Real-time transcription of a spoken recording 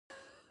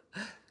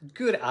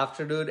Good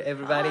afternoon,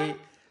 everybody.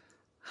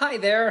 Hi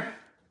there.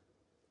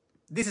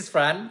 This is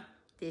Fran,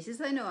 This is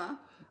Ainhoa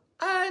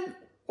and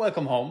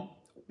welcome home.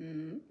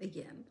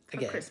 again for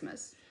Again.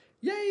 Christmas.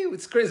 Yay,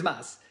 it's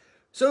Christmas.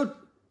 So,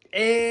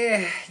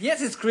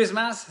 yes, it's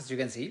Christmas. As you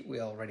can see, we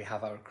already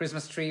have our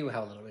Christmas tree. We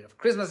have a little bit of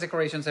Christmas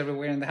decorations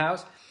everywhere in the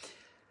house.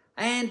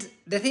 And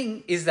the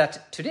thing is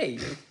that today,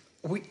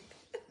 we...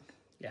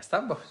 Ya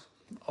estamos.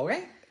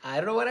 Okay, I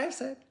don't know what I've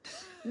said.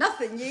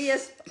 Nothing, you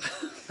just...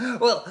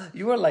 Well,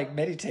 you were like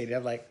meditating.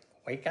 I'm like,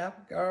 wake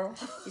up, girl.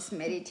 It's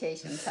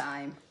meditation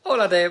time.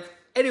 Hola, Deb.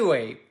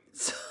 Anyway,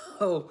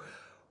 so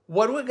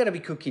what we're gonna be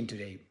cooking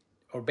today,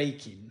 or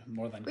baking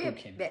more than We have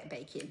cooking,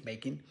 bacon.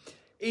 baking,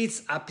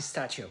 it's a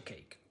pistachio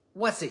cake.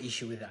 What's the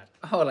issue with that?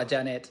 Hola,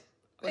 Janet.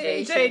 What's Hey,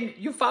 the issue? Jane,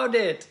 you found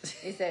it.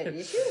 Is there an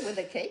issue with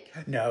the cake?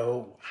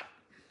 No.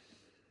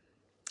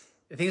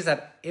 The thing is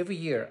that every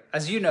year,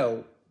 as you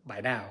know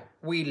by now,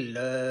 we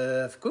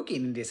love cooking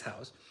in this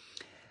house.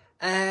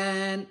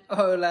 And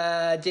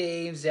hola,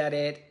 James,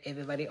 Janet,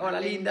 everybody.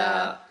 Hola,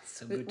 Linda.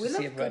 So We, good to we see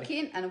love everybody.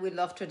 cooking and we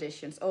love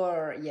traditions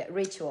or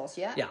rituals,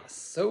 yeah? Yeah,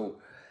 so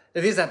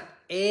the thing is that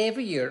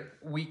every year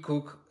we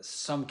cook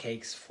some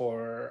cakes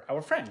for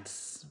our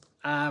friends,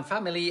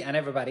 family, and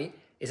everybody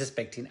is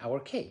expecting our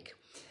cake.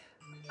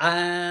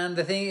 And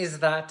the thing is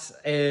that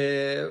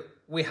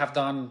we have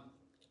done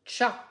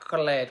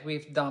chocolate,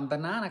 we've done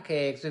banana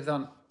cakes, we've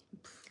done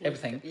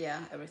everything. Yeah,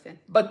 everything.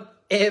 But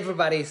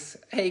everybody's,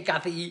 hey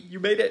Kathy, you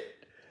made it.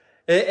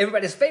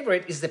 Everybody's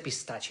favorite is the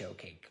pistachio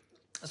cake.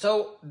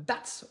 So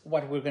that's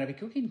what we're going to be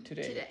cooking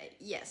today. Today,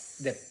 yes.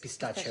 The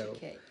pistachio.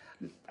 cake.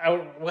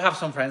 We have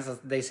some friends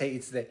that they say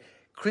it's the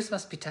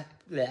Christmas pistachio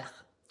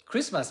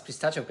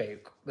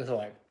cake. They're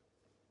like,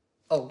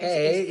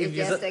 okay, It's if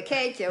you just a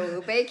cake, so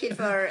we'll bake it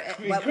for...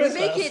 we Christmas.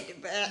 bake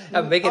it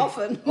I make it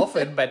often.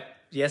 but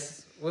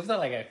yes, we've done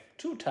like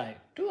two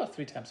or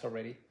three times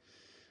already.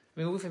 I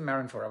mean, we've been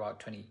married for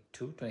about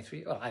 22,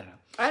 23. Well, I don't know.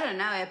 I don't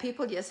know.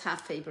 People just have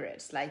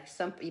favorites. Like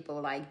some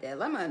people like the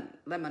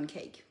lemon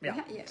cake.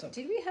 Yeah, Yeah. so-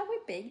 Did we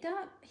bake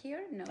that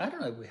here? No. I don't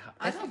know if we have.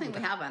 I don't think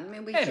we haven't. I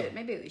mean, we Anyway, should.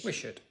 Maybe we should. We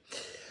should.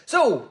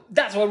 So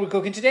that's what we're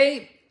cooking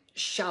today.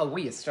 Shall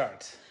we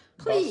start?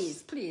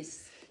 Please,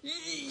 please.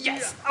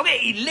 Yes.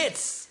 Okay,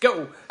 let's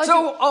go.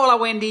 So, hola,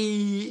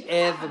 Wendy,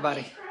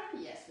 everybody.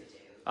 Yes, we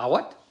do.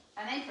 What?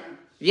 An apron.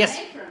 Yes,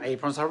 An apron.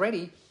 aprons are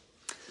ready.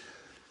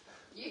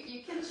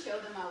 You can show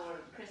them our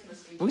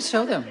Christmas tree. We Did show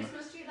have a them.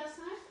 Christmas tree last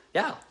night?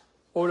 Yeah.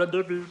 Hola,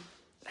 baby.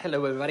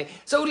 Hello, everybody.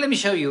 So let me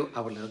show you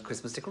our little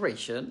Christmas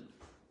decoration.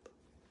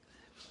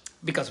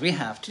 Because we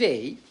have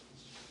today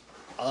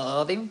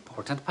the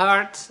important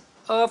part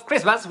of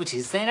Christmas, which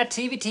is the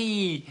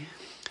nativity.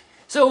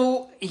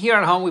 So here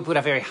at home, we put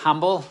a very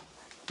humble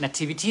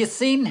nativity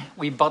scene.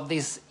 We bought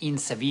this in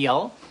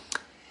Seville.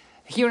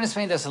 Here in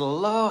Spain, there's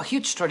a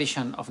huge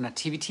tradition of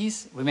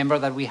nativities. Remember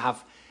that we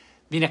have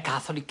been a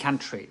Catholic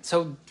country.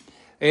 So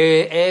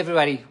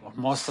everybody, or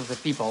most of the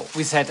people,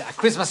 we set a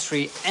Christmas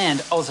tree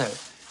and also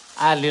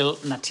a little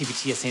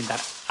nativity scene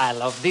that I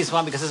love this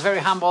one because it's very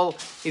humble.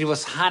 It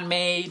was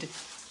handmade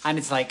and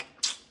it's like,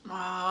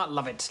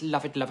 love it,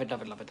 love it, love it,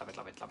 love it, love it, love it,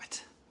 love it, love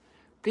it.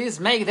 Please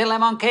make the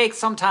lemon cake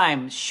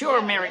sometime.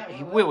 Sure, Mary,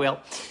 we will.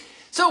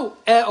 So,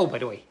 by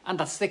the way, and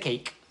that's the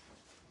cake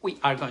we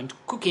are going to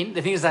cook in.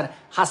 The thing is that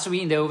has to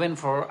be in the oven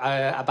for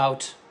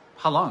about,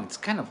 how long? It's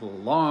kind of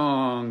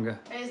long.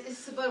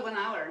 It's about 1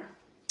 hour.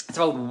 It's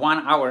about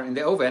 1 hour in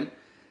the oven.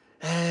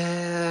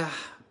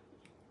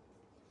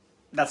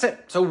 That's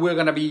it. So we're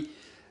gonna be...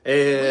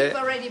 We've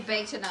already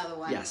baked another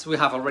one. yes, we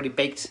have already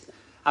baked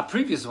a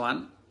previous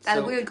one. And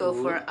So we'll go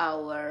for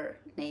our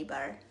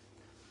neighbor.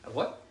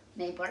 What?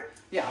 Neighbor?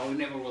 Yeah, we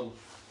never will...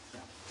 Yeah.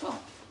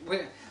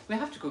 Well, we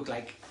have to cook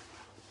like...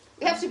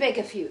 We have to bake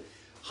a few.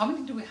 How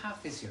many do we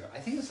have this year? I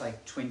think it's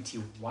like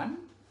 21.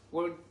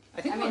 Well,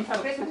 I think I mean, we're-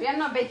 for Christmas, we are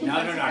not baking. No,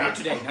 21. not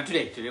today, not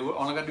today. Today we're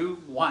only gonna do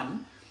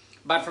one.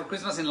 But for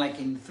Christmas,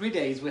 in 3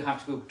 days, we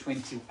have to cook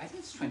 20. I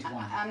think it's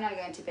 21. I'm not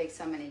going to bake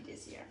so many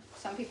this year.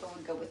 Some people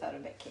would go without a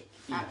baked cake.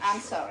 Yeah, I'm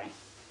sure. sorry.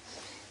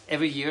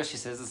 Every year she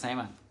says the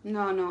same. No,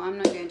 I'm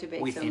not going to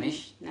bake We so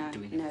finish many.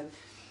 doing it.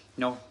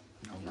 No,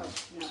 No. no.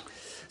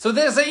 So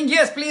they're saying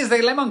yes, please,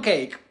 the lemon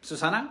cake.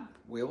 Susana,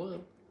 we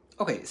will.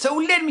 Okay, so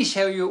let me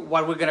show you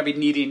what we're gonna be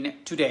needing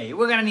today.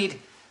 We're gonna need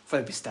for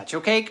the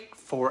pistachio cake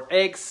 4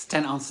 eggs,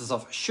 10 ounces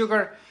of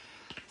sugar,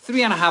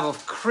 3.5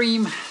 of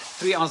cream,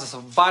 3 ounces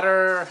of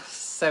butter,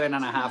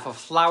 7.5 of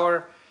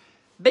flour,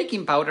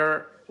 baking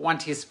powder, 1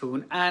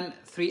 teaspoon, and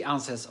 3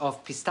 ounces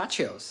of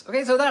pistachios.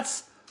 Okay, so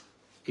that's,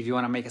 if you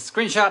want to make a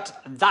screenshot,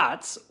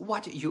 that's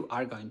what you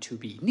are going to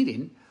be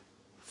needing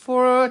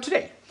for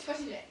today. For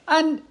today.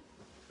 And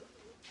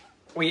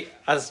we,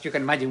 as you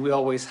can imagine, we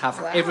always have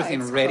Wow,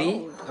 everything it's ready.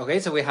 cold. Okay,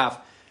 so we have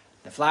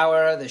the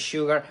flour, the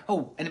sugar,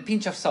 and a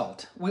pinch of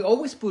salt. We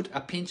always put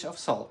a pinch of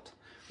salt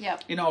Yeah.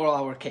 in all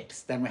our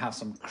cakes. Then we have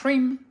some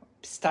cream,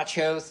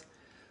 pistachios.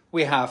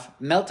 We have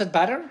melted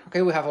butter.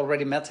 Okay, we have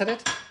already melted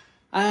it.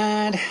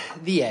 And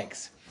the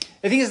eggs.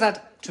 The thing is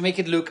that to make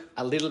it look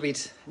a little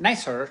bit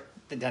nicer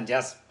than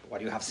just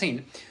what you have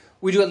seen,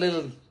 We do a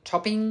little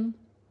topping.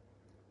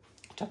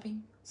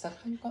 Topping? Is that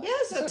how you call it?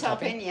 Yes, Is it a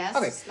topping, yes.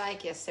 Okay. It's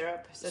like a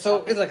syrup.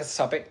 So it's like a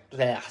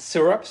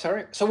syrup,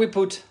 sorry. So we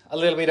put a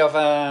little bit of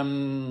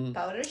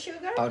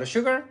powdered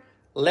sugar,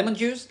 lemon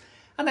juice,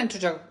 and then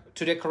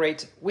to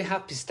decorate, we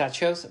have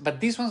pistachios, but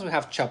these ones we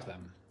have chopped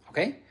them,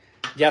 okay?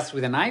 Just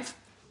with a knife,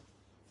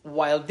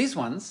 while these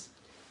ones,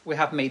 we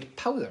have made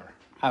powder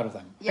out of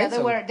them. Yeah,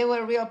 okay? they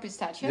were real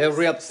pistachios. They're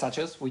real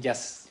pistachios, we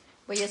just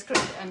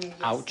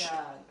ouch.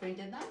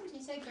 Grinded them, did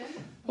you say grind?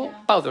 well,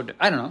 Yeah. powdered,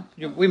 I don't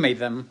know, we made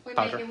them We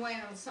powder. made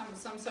it with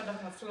some sort of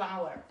a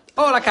flour.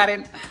 Hola,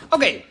 Karen.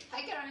 Okay.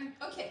 Hi, Karen.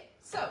 Okay,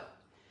 so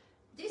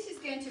this is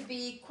going to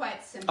be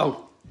quite simple.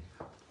 Oh.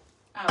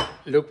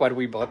 Look what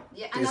we bought.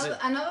 Yeah,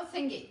 another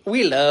thingy.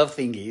 We love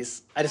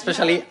thingies, and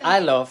especially I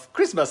love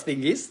Christmas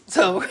thingies.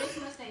 So,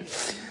 Christmas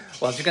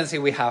thingy. well, as you can see,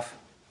 we have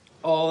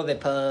all the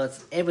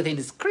pots. Everything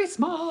is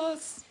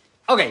Christmas.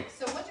 Okay.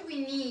 So what do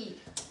we need?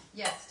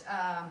 Yes,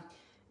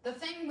 the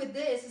thing with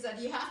this is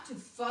that you have to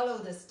follow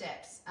the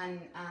steps, and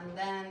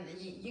then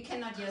you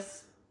cannot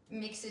just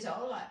mix it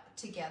all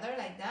together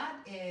like that.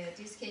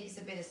 This cake is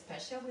a bit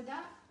special with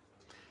that.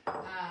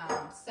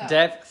 So.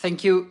 Deb,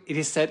 thank you. It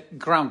is said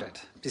grounded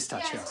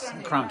pistachios. Yes,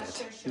 grounded.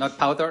 Sure, Not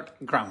powdered,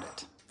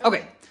 grounded.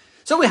 Okay.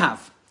 So we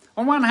have,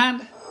 on one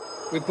hand,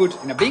 we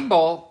put in a big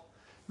bowl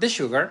the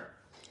sugar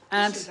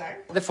and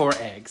the 4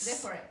 eggs.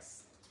 The 4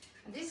 eggs.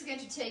 And this is going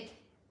to take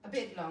a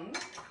bit long.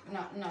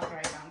 Not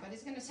very long, but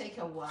it's going to take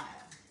a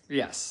while.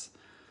 Yes.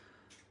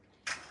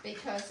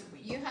 Because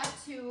you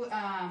have to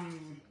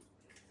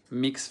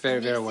mix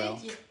very well.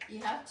 You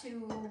have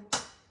to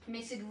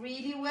mix it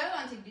really well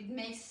until it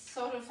makes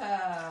sort of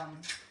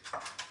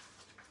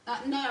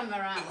not a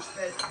meringue,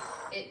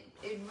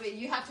 but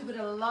you have to put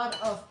a lot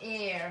of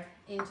air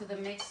into the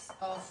mix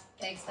of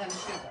eggs and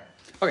sugar.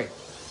 Okay,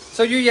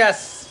 so you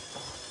just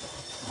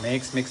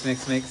mix.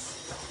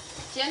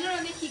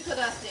 Generally, Kiko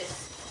does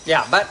this.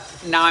 Yeah, but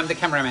now I'm the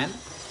cameraman.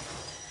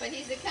 But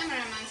he's the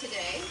cameraman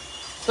today.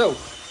 So,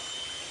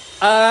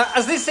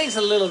 as this takes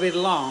a little bit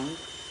long,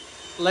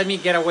 let me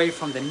get away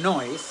from the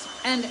noise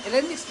and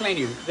let me explain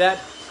to you that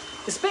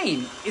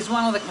Spain is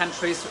one of the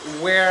countries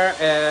where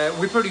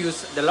we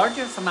produce the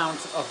largest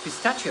amounts of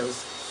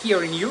pistachios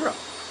here in Europe.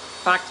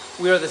 In fact,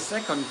 we are the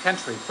second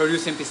country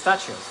producing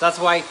pistachios. That's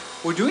why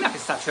we're doing a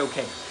pistachio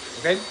cake,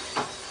 okay?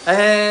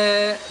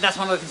 That's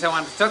one of the things I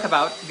want to talk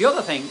about. The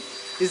other thing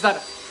is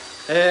that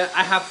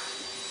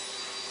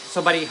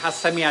somebody has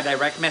sent me a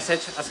direct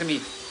message asking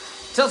me,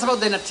 tell us about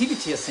the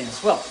nativity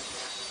scenes. Well,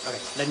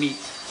 okay, let me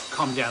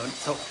calm down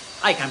so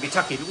I can be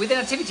talking with the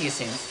nativity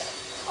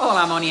scenes.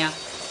 Hola, Monia.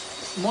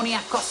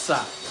 Monia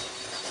Cosa.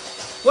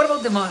 What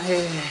about the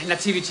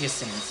nativity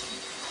scenes?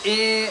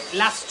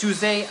 Last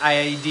Tuesday,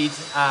 I did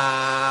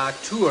a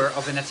tour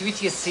of the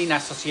Nativity Scene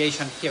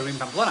Association here in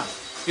Pamplona.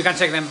 You can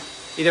check them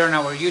either on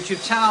our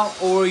YouTube channel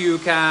or you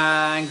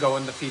can go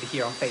on the feed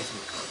here on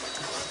Facebook.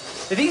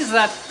 The thing is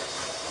that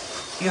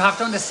you have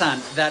to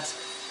understand that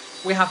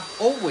we have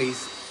always,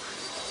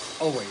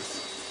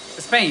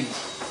 Spain,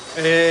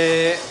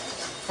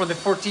 from the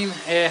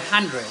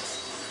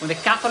 1400s, when the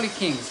Catholic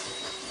kings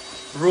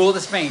ruled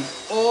Spain,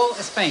 all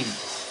Spain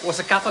was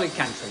a Catholic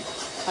country,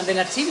 and the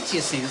nativity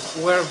scenes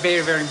were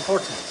very, very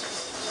important.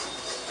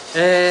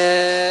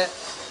 The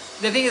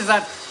thing is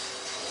that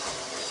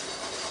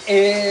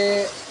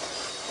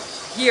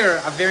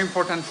here a very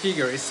important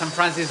figure is San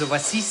Francis of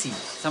Assisi.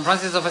 San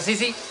Francis of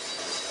Assisi,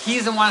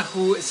 he's the one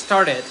who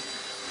started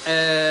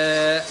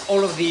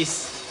all of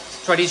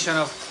this tradition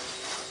of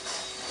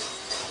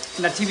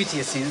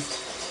nativity scenes,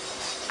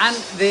 and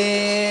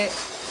the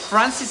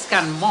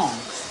Franciscan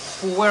monks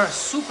who were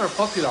super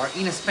popular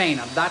in Spain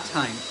at that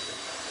time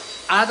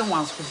are the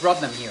ones who brought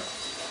them here.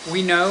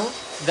 We know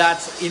that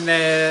in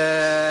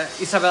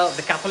Isabel,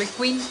 the Catholic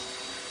Queen,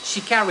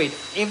 she carried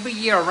every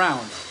year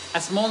around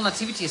a small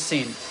nativity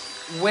scene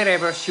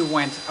wherever she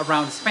went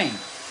around Spain.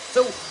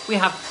 So we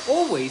have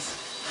always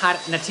had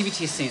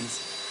nativity scenes,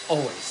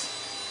 always.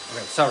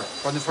 Okay, sorry,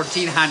 from the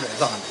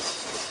 1400s on.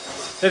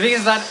 The thing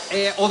is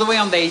that all the way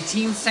on the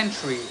 18th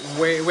century,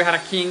 we had a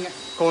king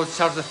called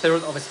Charles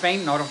III of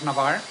Spain, not of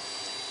Navarre,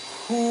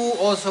 who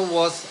also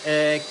was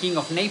king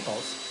of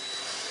Naples.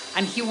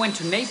 And he went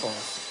to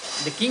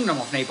Naples, the kingdom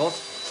of Naples,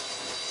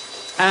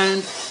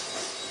 and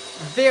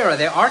there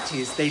the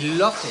artists, they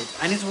loved it.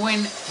 And it's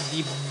when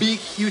the big,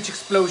 huge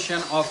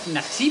explosion of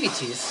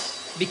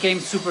nativities became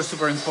super,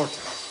 super important.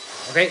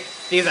 Okay,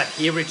 is that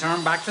he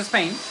returned back to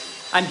Spain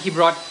and he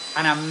brought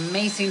an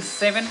amazing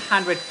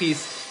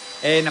 700-piece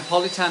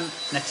Napolitan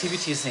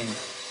nativity scene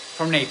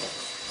from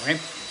Naples. Okay,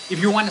 if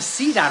you want to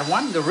see that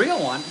one, the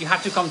real one, you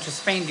have to come to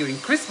Spain during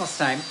Christmas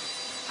time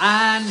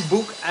and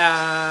book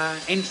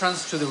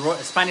entrance to the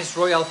Spanish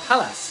Royal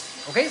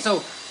Palace. Okay,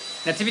 so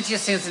nativity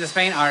scenes in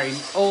Spain are in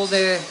all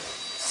the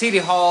city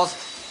halls.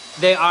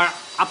 They are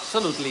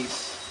absolutely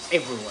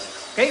everywhere.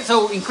 Okay,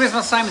 so in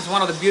Christmas time, it's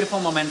one of the beautiful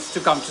moments to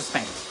come to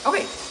Spain.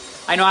 Okay,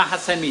 I know I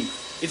has sent me.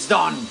 It's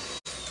done.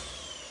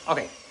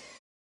 Okay,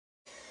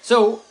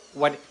 so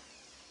what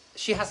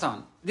she has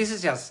done, this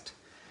is just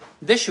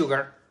the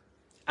sugar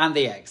and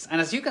the eggs.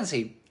 And as you can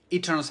see,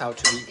 it turns out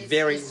to be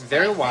It's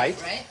very quite white,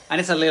 thick, right? and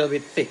it's a little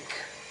bit thick.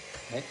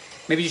 Okay?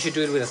 Maybe you should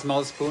do it with a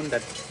small spoon.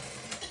 That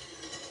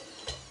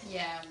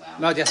Yeah, well.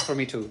 not just for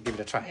me to give it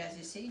a try. Yes,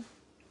 you see.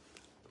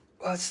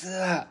 What's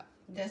that?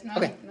 There's no,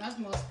 Okay. no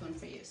small spoon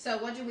for you. So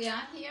what do we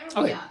add here?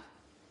 Okay. We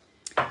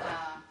add,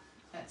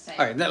 let's say,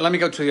 All right, let me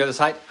go to the other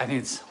side. I think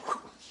it's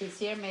it's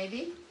here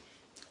maybe.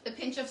 A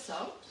pinch of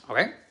salt.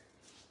 okay.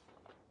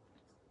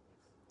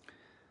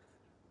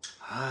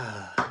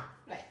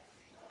 Right.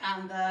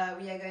 And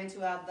we are going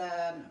to add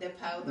the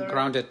powder.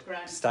 Grounded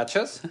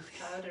pistachios.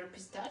 Powder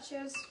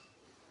pistachios.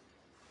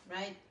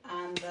 Right.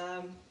 And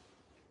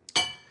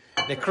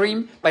The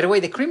cream. By the way,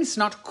 the cream is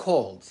not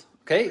cold.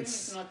 Okay,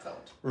 it's not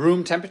cold.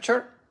 room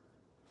temperature.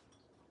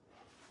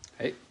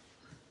 Hey,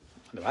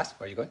 on the bus,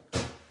 where are you going?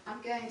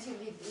 I'm going to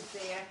leave it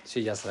there.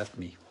 She just left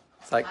me.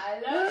 It's like, I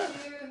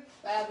love you.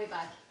 I'll be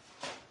back.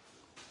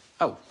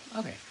 oh,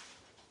 okay.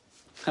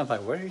 I'm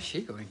like, where is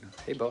she going?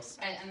 Hey, boss.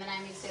 Right, and then I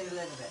mix it a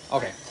little bit.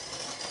 Okay.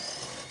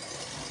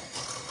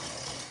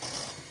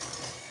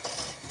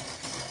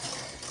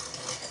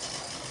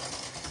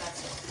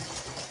 That's it.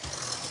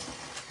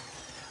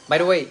 By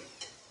the way,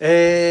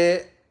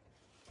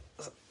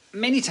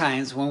 many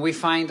times when we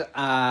find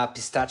a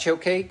pistachio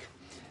cake,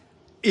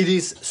 it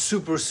is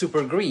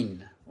super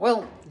green.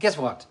 Well, guess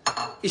what?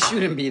 It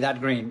shouldn't be that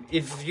green.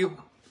 If you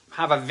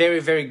have a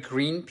very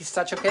green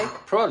pistachio cake,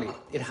 probably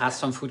it has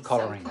some food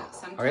coloring.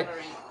 Some Okay?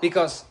 coloring.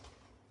 Because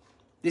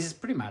this is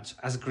pretty much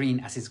as green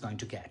as it's going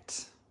to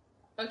get.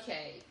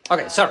 Okay.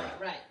 Okay, sorry.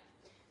 Right.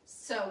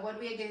 So what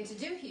we are going to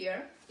do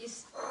here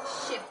is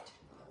shift.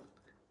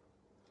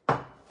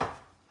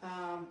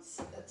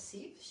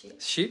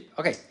 Shift. Sheep?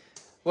 Okay.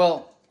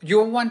 Well,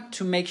 you want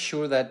to make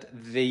sure that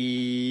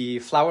the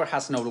flour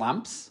has no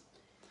lumps.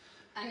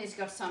 And it's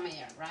got some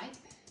air, right?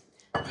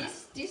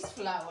 This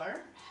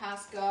flour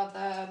has got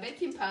the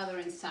baking powder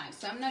inside,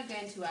 so I'm not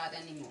going to add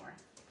any more.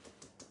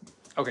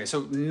 Okay,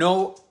 so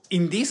no,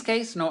 in this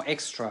case, no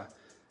extra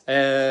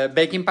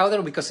baking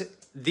powder because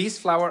this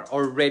flour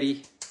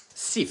already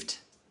sieved.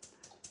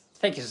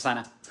 Thank you,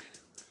 Susana.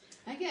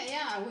 Okay,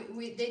 yeah,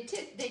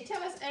 they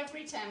tell us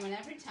every time, and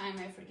every time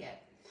I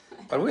forget.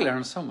 But we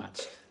learn so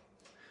much.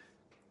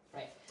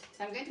 Right,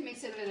 so I'm going to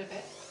mix it a little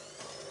bit.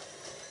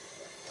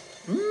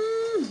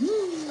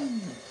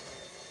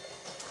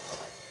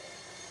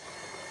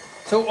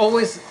 So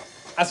always,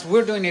 as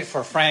we're doing it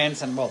for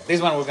friends, and well,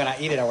 this one we're gonna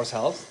eat it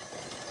ourselves.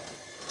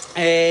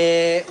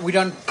 We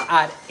don't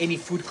add any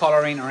food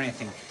coloring or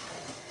anything.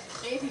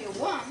 If you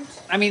want,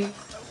 I mean,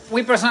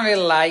 we personally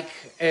like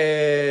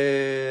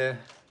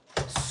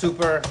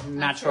super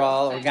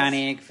natural, things.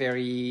 organic,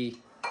 very,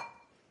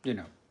 you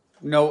know,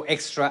 no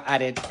extra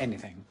added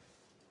anything.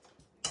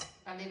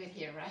 I'll leave it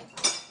here,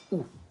 right?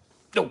 Ooh,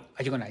 no,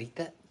 are you gonna eat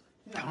that?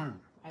 No, Darn.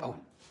 I Oh,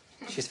 won't.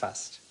 she's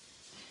fast.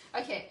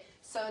 Okay,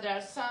 so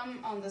there's some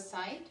on the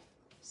side,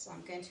 so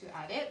I'm going to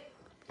add it.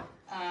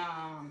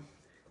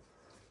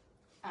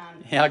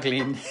 And Yeah,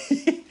 Glenn.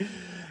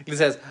 Glenn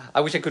says,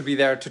 I wish I could be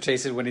there to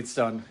taste it when it's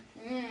done.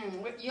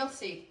 you'll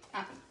see.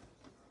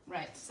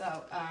 Right,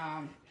 so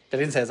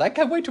Glenn says, I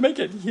can't wait to make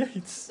it. Yeah,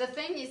 it's... the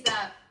thing is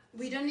that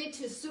we don't need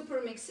to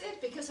super mix it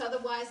because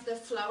otherwise the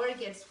flour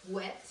gets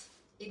wet.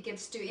 It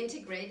gets too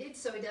integrated,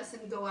 so it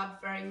doesn't go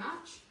up very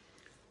much.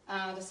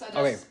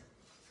 Okay,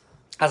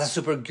 that's a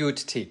super good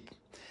tip.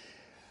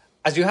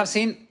 As you have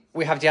seen,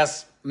 we have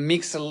just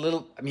mixed a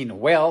little, I mean,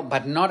 well,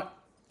 but not,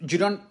 you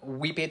don't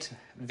whip it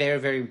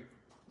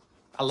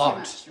a lot,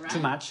 much, right? too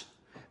much,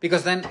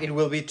 because then it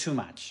will be too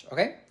much,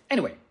 okay?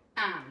 Anyway.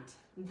 And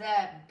the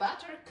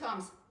butter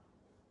comes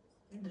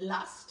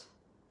last,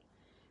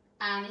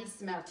 and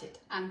it's melted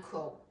and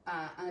cool,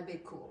 and a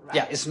bit cool, right?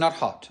 Yeah, it's not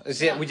hot.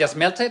 Not We just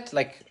melt it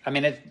like a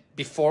minute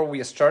before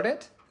we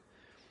started.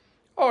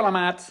 Hola,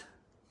 Matt.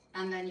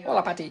 And then you.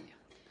 Hola, Patty.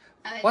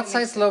 And then What you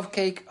size mix loaf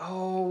cake?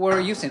 Oh, we're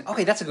using.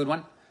 Okay, that's a good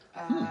one.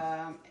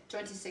 it.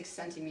 26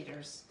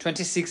 centimeters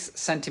 26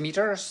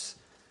 centimeters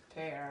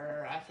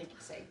per, I think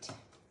it's 8.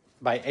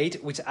 by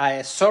 8, which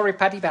sorry,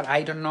 Patty, but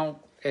I don't know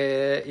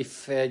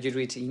if you do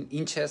it in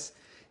inches.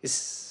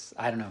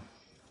 I don't know.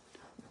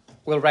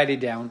 We'll write it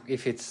down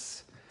if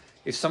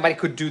somebody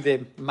could do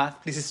the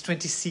math. This is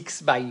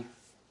 26 by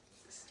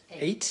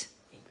 8.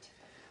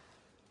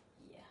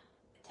 Yeah,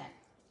 10.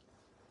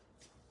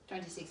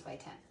 26 by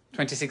 10.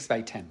 26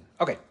 by 10.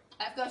 Okay.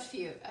 I've got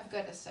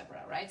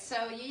several, right? So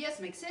you just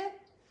mix it.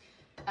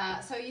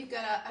 So you've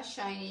got a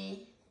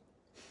shiny,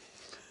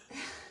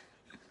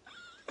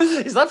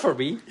 Is that for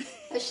me?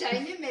 a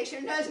shiny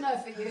mixture. No, it's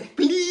not for you.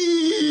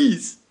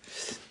 Please.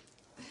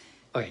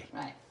 Okay.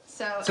 Right.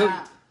 So So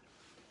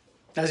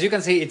as you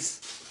can see,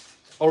 it's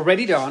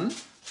already done.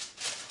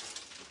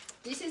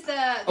 this is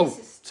the. Oh, This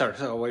is, sorry.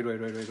 So wait.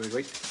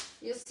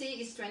 you see,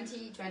 it's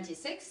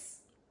 2026.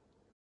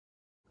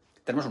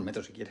 Tenemos un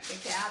metro si quieres.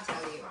 Okay, I'll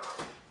tell you.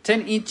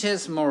 10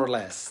 inches more or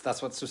less.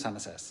 That's what Susana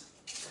says.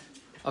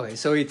 Okay,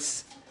 so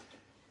it's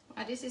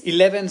This is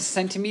 11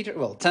 centimeters,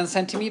 well, 10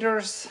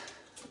 centimeters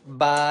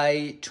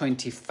by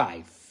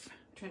 25.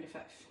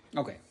 25.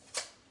 Okay.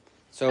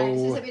 So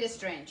this is a bit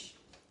strange.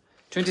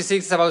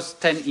 26 is about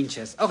 10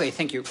 inches. Okay,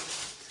 thank you.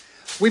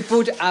 We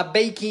put a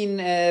baking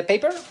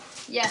paper.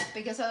 Yes,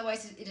 because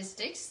otherwise it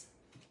sticks.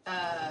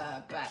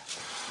 But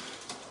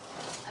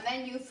and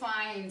then you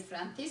find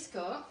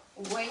Francisco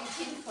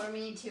waiting for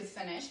me to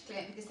finish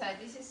because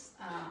this is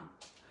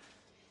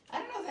I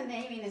don't know the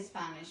name in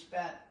Spanish,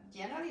 but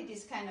generally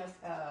this kind of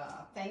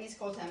thing is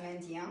called a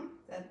mendiant.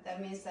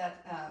 That means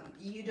that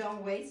you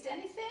don't waste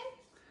anything.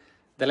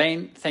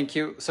 Delaine, thank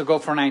you. So go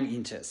for 9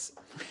 inches.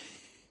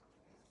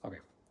 Okay,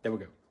 there we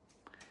go.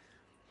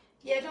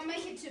 Yeah, don't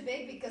make it too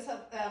big because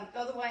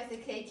otherwise the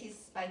cake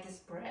is like a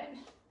spread.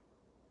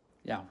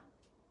 Yeah.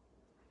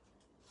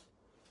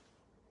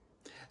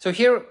 So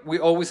here we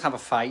always have a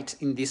fight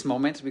in this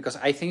moment because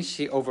I think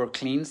she over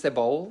cleans the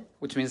bowl,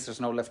 which means there's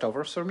no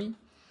leftovers for me.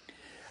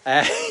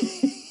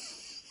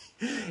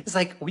 It's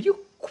like, will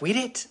you quit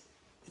it?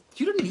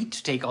 You don't need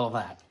to take all of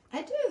that.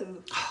 I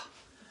do.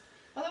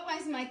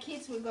 Otherwise my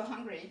kids will go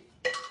hungry.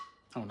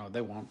 Oh no,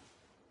 they won't.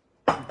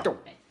 Don't.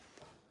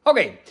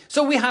 Okay,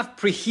 so we have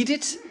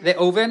preheated the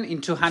oven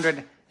in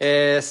 200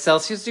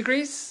 Celsius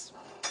degrees.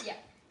 Yeah.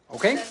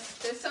 Okay.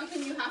 There's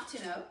something you have to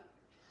know.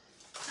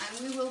 And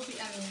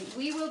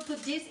we will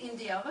put this in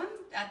the oven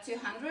at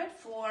 200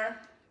 for,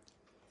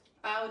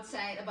 I would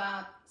say,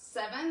 about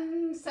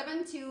 7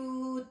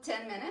 to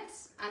 10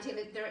 minutes until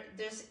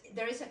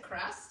there is a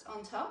crust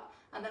on top,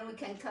 and then we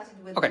can cut it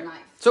with a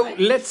knife. So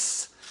right?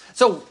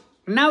 So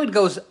now it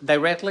goes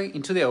directly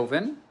into the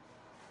oven.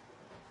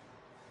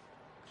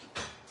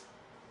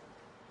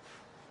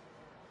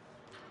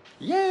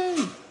 Yay!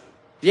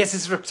 Yes,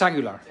 it's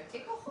rectangular.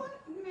 ¿Qué cojones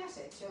me has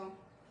hecho?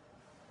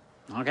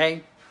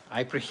 Okay,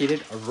 I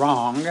preheated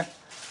wrong.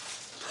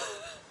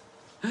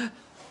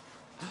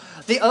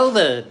 The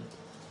oven.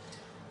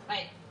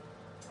 Right.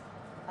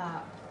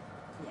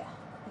 Yeah.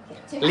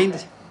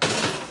 Okay.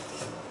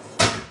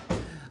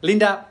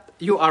 Linda,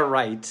 you are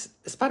right.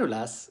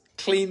 Spatulas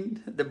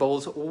clean the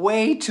bowls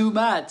way too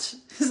much.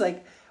 It's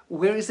like,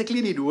 where is the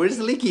cleaning? Where is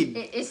the licking?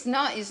 It's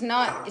not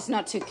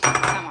too clean.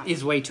 Come on.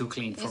 It's way too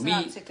clean for me.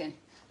 It's not too clean.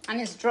 And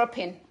it's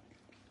dropping.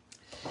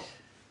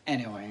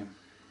 Anyway.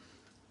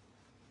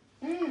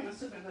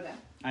 Super good.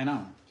 I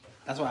know.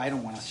 That's why I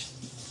don't want to.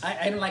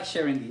 I don't like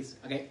sharing these.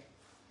 Okay.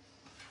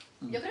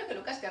 Yo creo que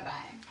Lucas querrá,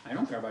 ¿eh? I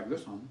don't care about your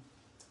son.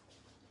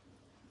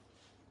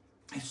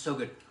 It's so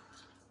good.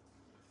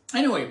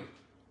 Anyway,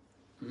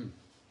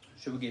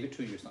 should we give it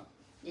to your son?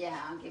 Yeah,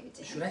 I'll give it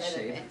to him. Should I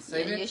save it?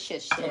 Yeah, you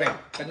should save. Okay,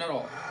 but not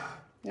all.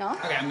 No?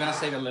 Okay, I'm gonna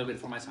save a little bit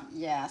for my son.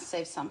 Yeah,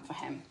 save some for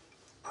him.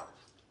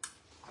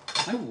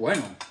 Ay,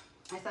 bueno.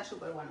 Está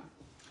súper bueno.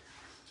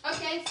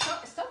 Okay,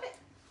 stop it.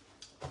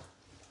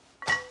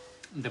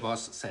 The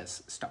boss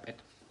says stop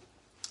it.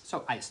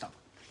 So I stop.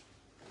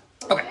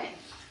 Okay.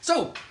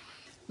 So,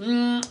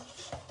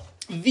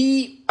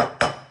 the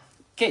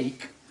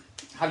cake,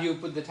 have you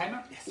put the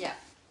timer? Yes. Yeah.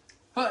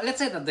 Well, let's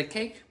say that the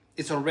cake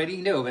is already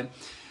in the oven.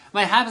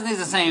 My happens is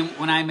the same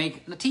when I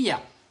make natilla.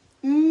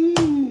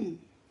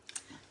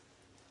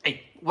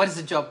 Hey, what is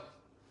the job?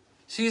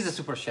 She is the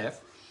super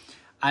chef.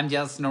 I'm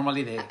just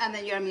normally the... And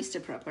then you're Mr.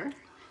 Proper.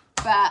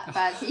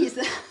 But he's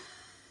the...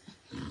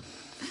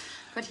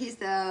 But he's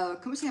the...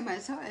 ¿Cómo se llama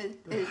eso?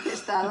 El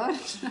testador.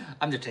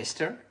 I'm the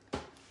taster.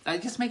 I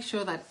just make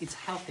sure that it's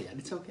healthy and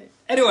it's okay.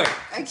 Anyway,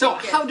 Okay, so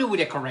good. how do we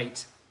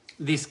decorate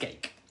this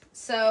cake?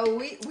 So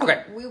we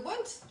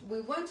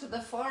went to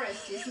the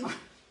forest this morning.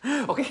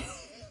 Okay.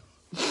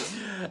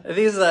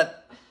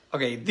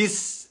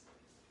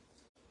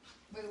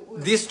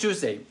 This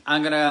Tuesday,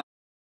 I'm gonna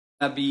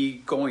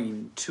be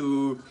going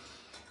to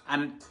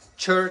a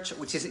church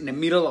which is in the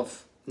middle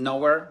of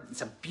nowhere.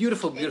 It's a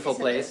beautiful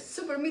place.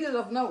 Super middle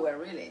of nowhere,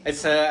 really.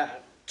 It's a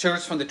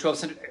church from the 12th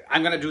century.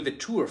 I'm gonna do the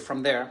tour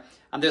from there,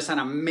 and there's an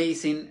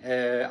amazing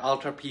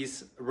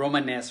altarpiece,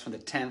 Romanesque from the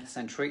 10th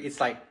century. It's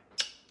like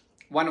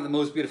one of the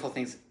most beautiful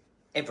things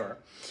ever.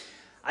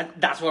 And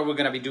that's what we're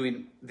gonna be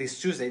doing this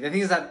Tuesday. The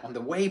thing is that on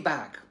the way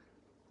back,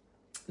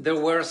 there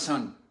were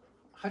some,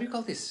 how do you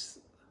call this?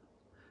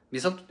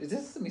 Mistletoe? Is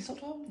this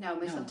mistletoe? No,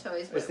 mistletoe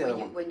is What's the other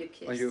one? when you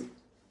kiss. When you...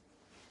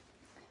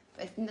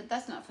 But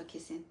that's not for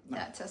kissing. No.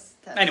 That's...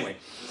 Anyway,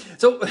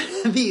 so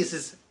this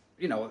is,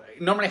 you know,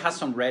 it normally has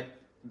some red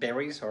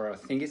berries or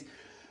thingies,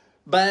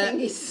 but...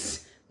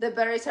 The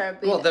berries are a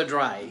bit... Well, they're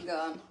dry.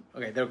 Gone.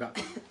 Okay, they're gone.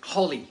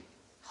 Holly.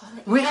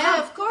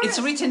 Of course. It's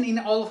written in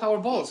all of our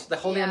bowls, the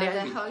holly and the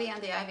ivy. The holly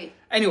and the ivy.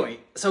 Anyway,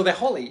 so the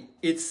holly,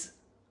 it's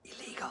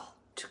illegal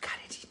to cut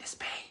it in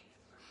Spain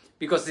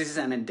because this is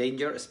an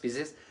endangered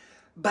species.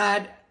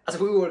 But as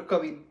we were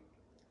coming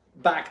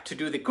back to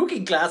do the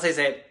cooking class, I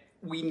said,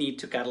 we need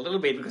to cut a little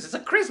bit because it's a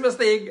Christmas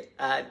thing,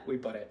 and we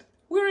bought it.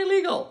 We're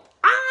illegal.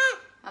 Ah!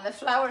 And the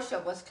flower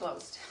shop was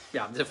closed.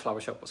 Yeah, the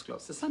flower shop was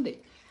closed this Sunday.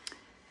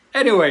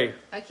 Anyway.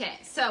 Okay,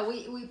 so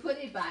we put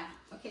it back.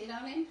 Okay,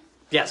 darling?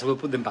 Yes, we'll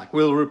put them back.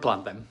 We'll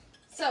replant them.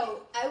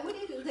 So I would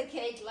eat the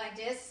cake like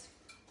this.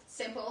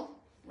 Simple,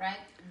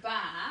 right?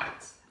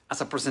 But... As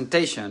a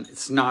presentation,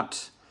 it's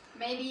not...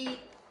 Maybe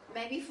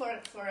maybe for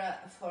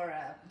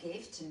a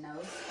gift, no,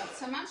 not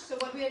so much. So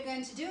what we are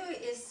going to do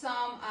is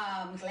some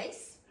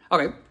glaze.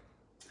 Okay.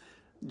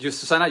 You,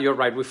 Susanna, you're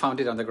right. We found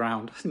it on the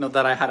ground. Not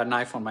that I had a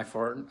knife on my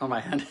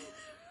hand.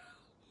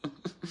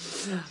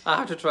 I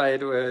have to try it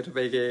to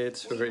make it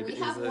sure it We is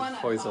have one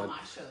at poison. home,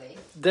 actually.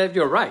 Dave,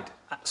 you're right.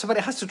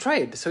 Somebody has to try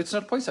it, so it's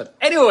not poison.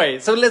 Anyway,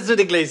 so let's do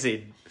the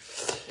glazing.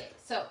 Okay,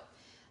 so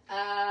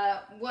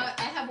what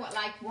I have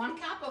like 1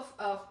 cup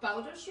of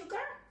powdered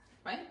sugar,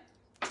 right?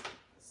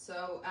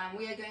 So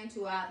we are going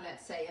to add,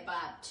 let's say,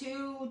 about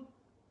 2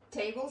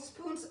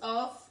 tablespoons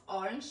of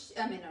orange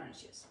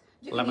juice.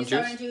 You can Lemon use juice?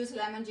 orange juice,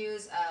 lemon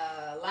juice,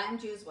 lime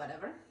juice,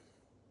 whatever.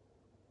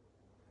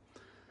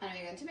 And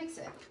we're going to mix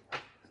it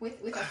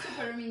with a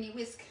super mini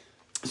whisk.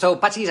 So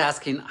Patsy is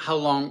asking, how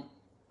long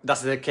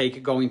does the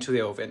cake go into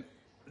the oven?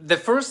 The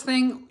first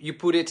thing, you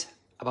put it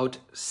about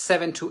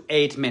 7 to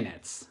 8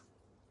 minutes.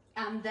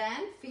 And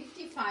then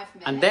 55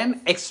 minutes. And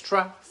then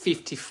extra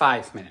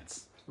 55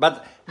 minutes.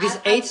 But this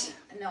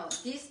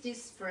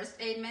this first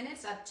 8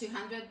 minutes at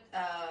 200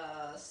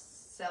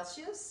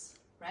 Celsius,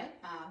 right?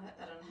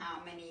 I don't know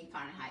how many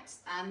Fahrenheit.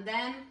 And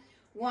then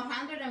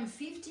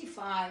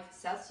 155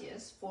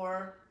 Celsius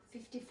for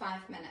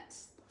 55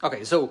 minutes.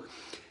 Okay, so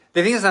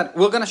the thing is that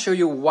we're going to show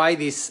you why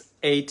this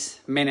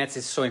 8 minutes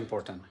is so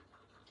important.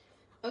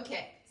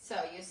 Okay, so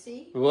you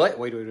see?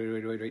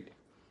 Wait.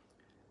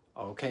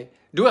 Okay.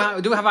 Do we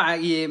have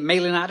a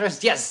mailing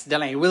address? Yes,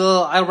 Delaney.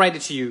 I'll write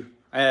it to you.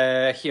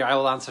 Here, I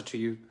will answer to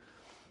you.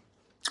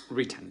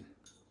 Written.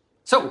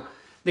 So,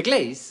 the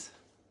glaze,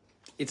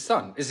 it's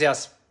done. It's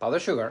just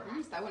powdered sugar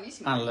Está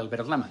buenísimo. and a little bit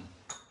of lemon.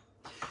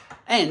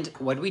 And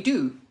what we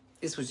do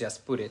is we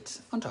just put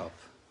it on top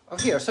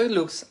of here, so it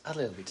looks a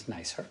little bit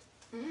nicer.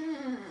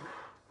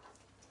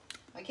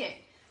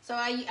 Okay, so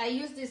I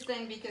use this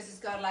thing because it's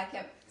got like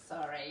a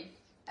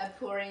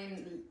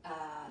pouring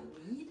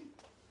lid.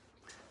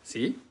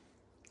 See?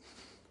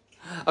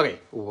 Okay,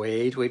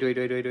 wait.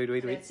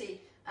 Let's see.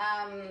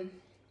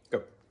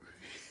 Go.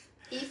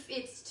 If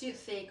it's too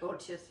thick or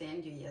too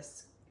thin, you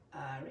just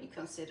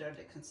reconsider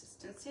the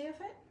consistency of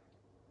it.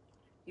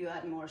 You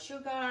add more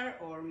sugar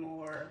or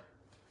more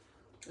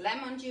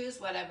lemon juice,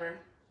 whatever.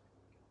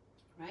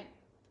 Right?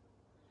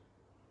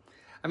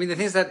 I mean, the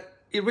thing is that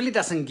it really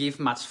doesn't give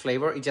much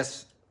flavor. It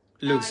just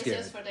looks it's good.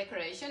 just for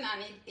decoration,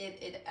 and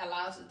it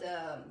allows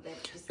the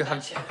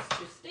pistachios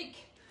to stick.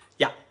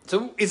 Yeah,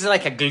 so it's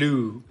like a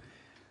glue.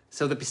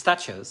 So the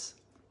pistachios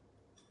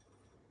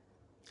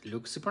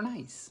look super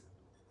nice.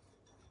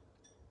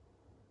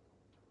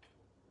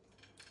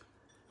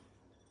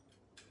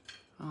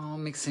 Oh,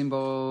 mixing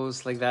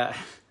bowls like that.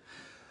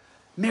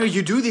 Mary,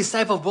 you do this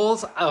type of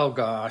bowls? Oh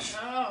gosh.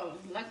 Oh,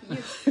 lucky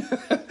you.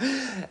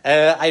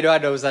 I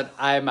know that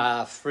I'm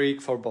a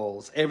freak for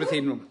bowls.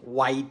 Everything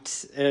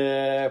white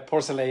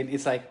porcelain,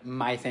 it's like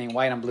my thing.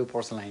 White and blue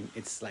porcelain,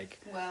 it's like...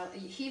 Well,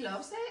 he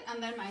loves it,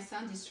 and then my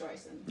son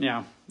destroys them.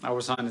 Yeah,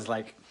 our son is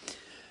like...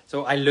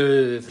 So I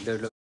love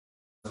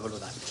all of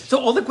that. So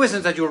all the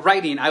questions that you're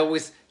writing, I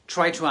always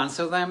try to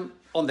answer them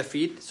on the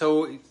feed.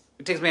 So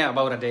it takes me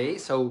about a day.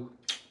 So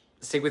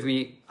stick with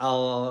me.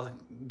 I'll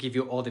give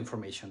you all the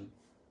information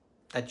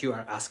that you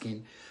are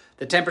asking.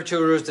 The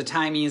temperatures, the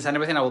timings, and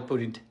everything, I will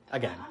put it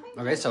again.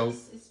 Okay, so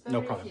it's no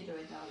better problem. if you do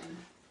it, darling.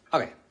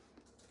 Okay.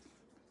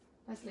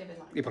 Let's leave it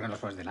like ¿Y por qué no los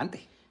pones delante?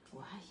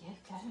 Why, yeah,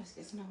 claro, es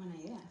que es una buena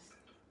idea.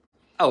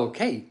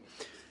 Okay.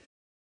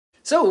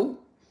 So,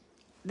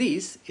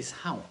 this is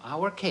how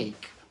our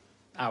cake,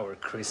 our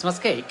Christmas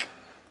cake,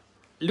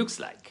 looks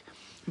like.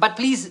 But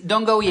please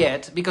don't go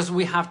yet, because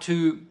we have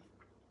to...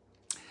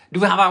 Do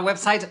we have a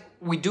website?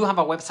 We do have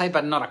a website,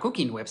 but not a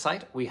cooking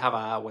website. We have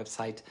a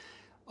website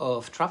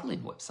of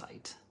traveling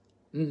website.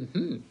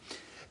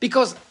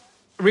 Because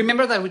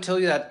remember that we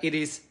told you that it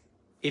is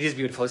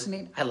beautiful, isn't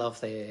it? I love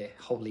the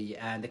holly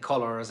and the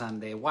colors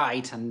and the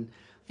white and,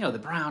 you know, the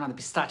brown and the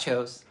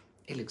pistachios.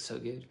 It looks so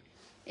good.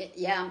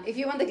 Yeah, if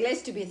you want the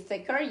glaze to be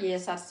thicker, you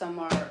just add some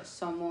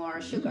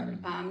more sugar.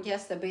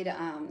 Just a bit,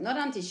 not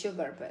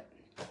anti-sugar, but...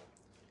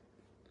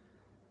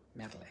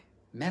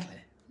 Merle.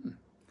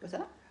 What's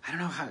that? I don't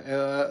know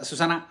how...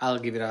 Susanna, I'll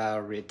give it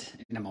a read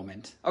in a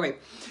moment. Okay,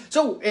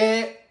 so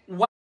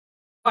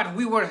what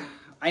we were...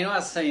 I know I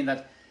was saying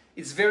that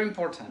it's very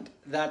important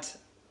that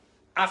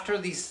after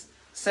these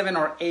 7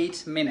 or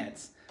 8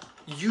 minutes,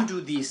 you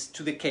do this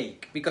to the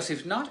cake, because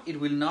if not, it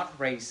will not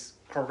raise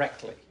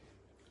correctly.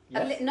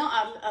 Yes?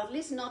 At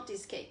least not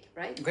this cake,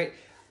 right? Okay.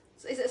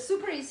 So it's a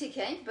super easy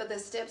cake, but the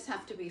steps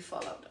have to be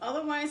followed.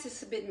 Otherwise,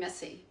 it's a bit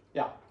messy.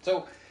 Yeah,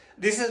 so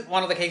this is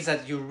one of the cakes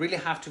that you really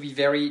have to be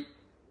very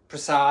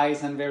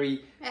precise and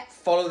very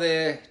follow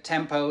the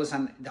tempos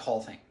and the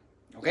whole thing.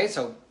 Okay,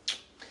 so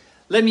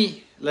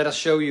let us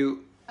show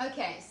you.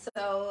 Okay,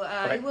 so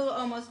it will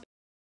almost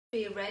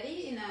be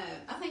ready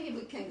I think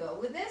we can go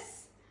with this.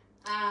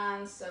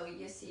 And so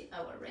you see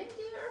our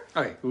reindeer.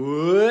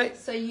 Okay.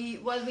 So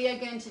what we are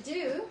going to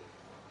do.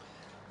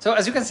 So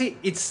as you can see,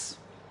 it's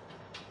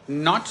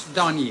not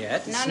done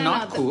yet. It's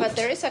not cooked. But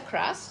there is a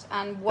crust,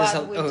 and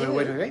what we do.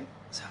 Wait.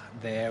 So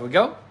there we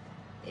go.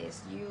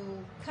 is you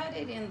cut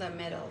it in the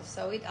middle,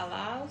 so it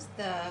allows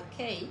the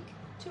cake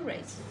to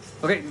raise.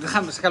 Okay,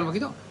 déjame sacarlo un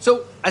poquito.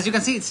 So, as you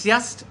can see, it's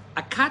just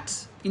a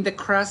cut in the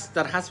crust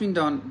that has been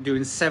done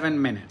during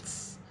 7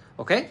 minutes.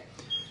 Okay?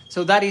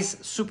 So that is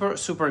super,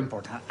 super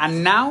important.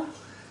 And now,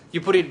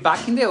 you put it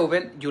back in the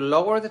oven, you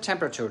lower the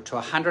temperature to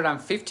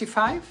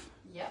 155.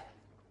 Yep.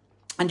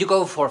 And you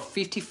go for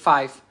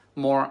 55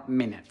 more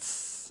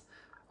minutes.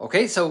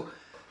 Okay, so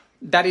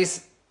that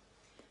is...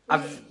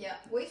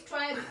 We've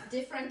tried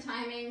different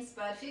timings,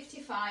 but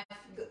 55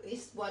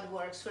 is what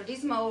works for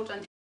this mold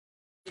and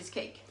this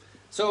cake.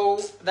 So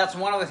that's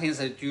one of the things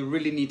that you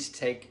really need to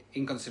take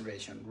in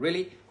consideration.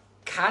 Really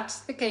cut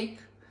the cake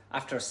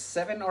after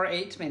 7 or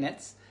 8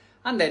 minutes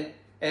and then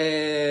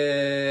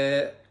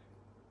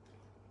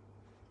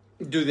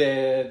do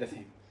the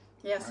thing.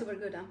 Yeah, super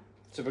good, huh?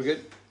 Super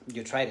good.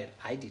 You tried it.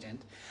 I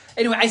didn't.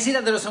 Anyway, I see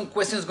that there are some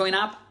questions going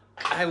up.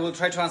 I will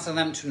try to answer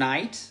them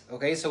tonight.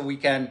 Okay, so we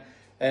can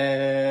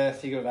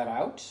figure that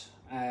out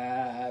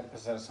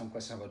because there are some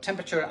questions about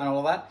temperature and all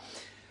of that.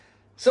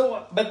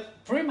 So,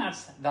 but pretty much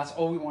that's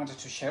all we wanted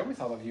to share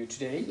with all of you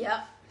today.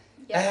 Yeah.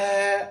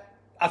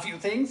 A few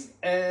things.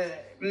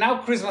 Now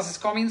Christmas is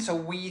coming, so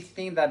we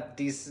think that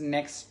these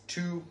next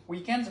 2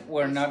 weekends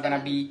we're not gonna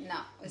be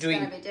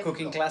doing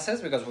cooking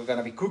classes because we're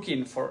gonna be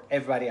cooking for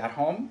everybody at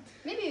home.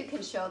 Maybe you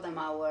can show them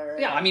our...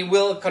 Yeah, I mean,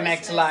 we'll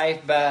connect Christmas.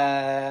 live,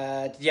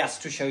 but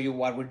just to show you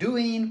what we're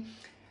doing.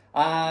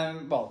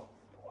 Well,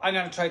 I'm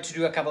gonna try to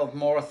do a couple of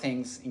more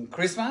things in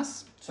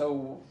Christmas,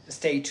 so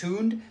stay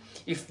tuned.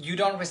 If you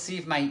don't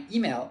receive my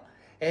email,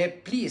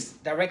 please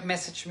direct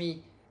message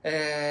me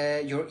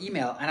your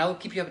email and I'll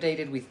keep you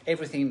updated with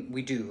everything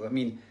we do. I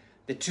mean,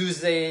 the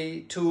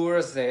Tuesday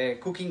tours, the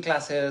cooking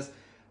classes,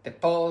 the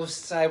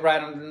posts I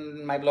write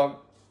on my blog,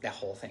 the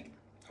whole thing,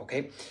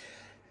 okay?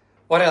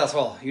 What else?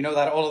 Well, you know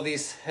that all of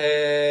these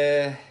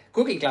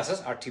cooking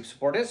classes are tip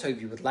supported, so if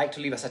you would like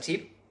to leave us a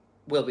tip,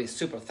 we'll be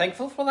super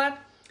thankful for that.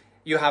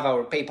 You have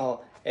our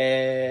PayPal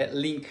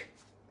link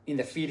in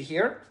the feed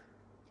here.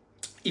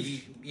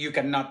 If you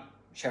cannot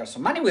share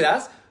some money with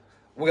us,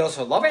 we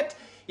also love it.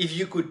 If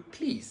you could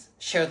please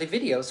share the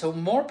video so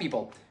more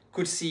people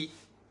could see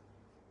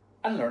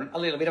and learn a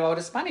little bit about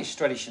the Spanish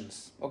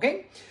traditions,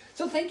 okay?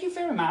 So thank you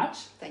very much.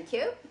 Thank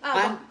you.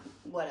 And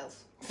what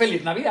else?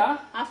 Feliz Navidad.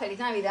 Feliz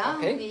Navidad.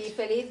 Okay. Y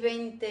feliz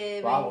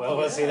 2022. Wow,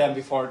 we'll see them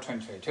before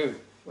 2022.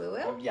 We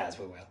will? Yes,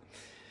 we will.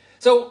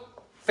 So,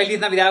 Feliz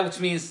Navidad, which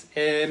means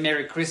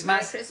Merry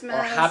Christmas, Merry Christmas.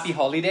 or Happy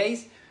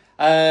Holidays.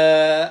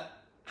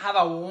 Have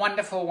a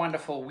wonderful,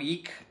 wonderful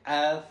week.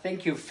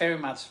 Thank you very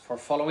much for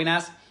following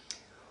us.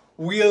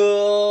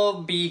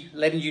 We'll be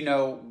letting you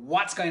know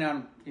what's going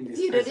on in this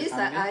You crazy notice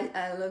family.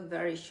 that I look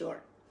very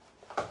short.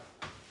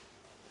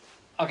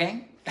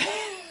 Okay.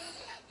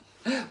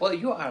 Well,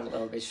 you are a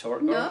little bit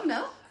short.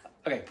 No.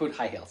 Okay, put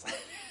high heels.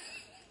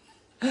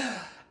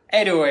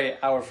 Anyway,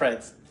 our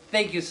friends,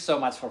 thank you so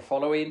much for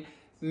following.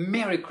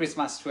 Merry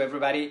Christmas to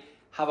everybody.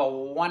 Have a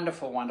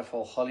wonderful,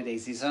 wonderful holiday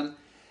season.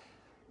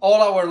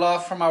 All our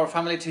love from our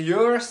family to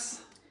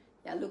yours.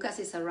 Yeah, Lucas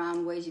is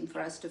around waiting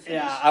for us to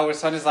finish. Yeah, our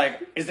son is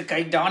like, is the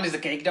cake done? Is the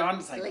cake done?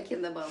 It's like,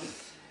 Licking the bone.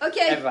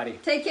 Okay, everybody.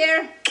 take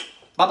care.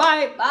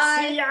 Bye-bye.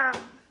 Bye. See ya.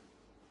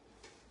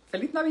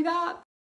 Feliz Navidad.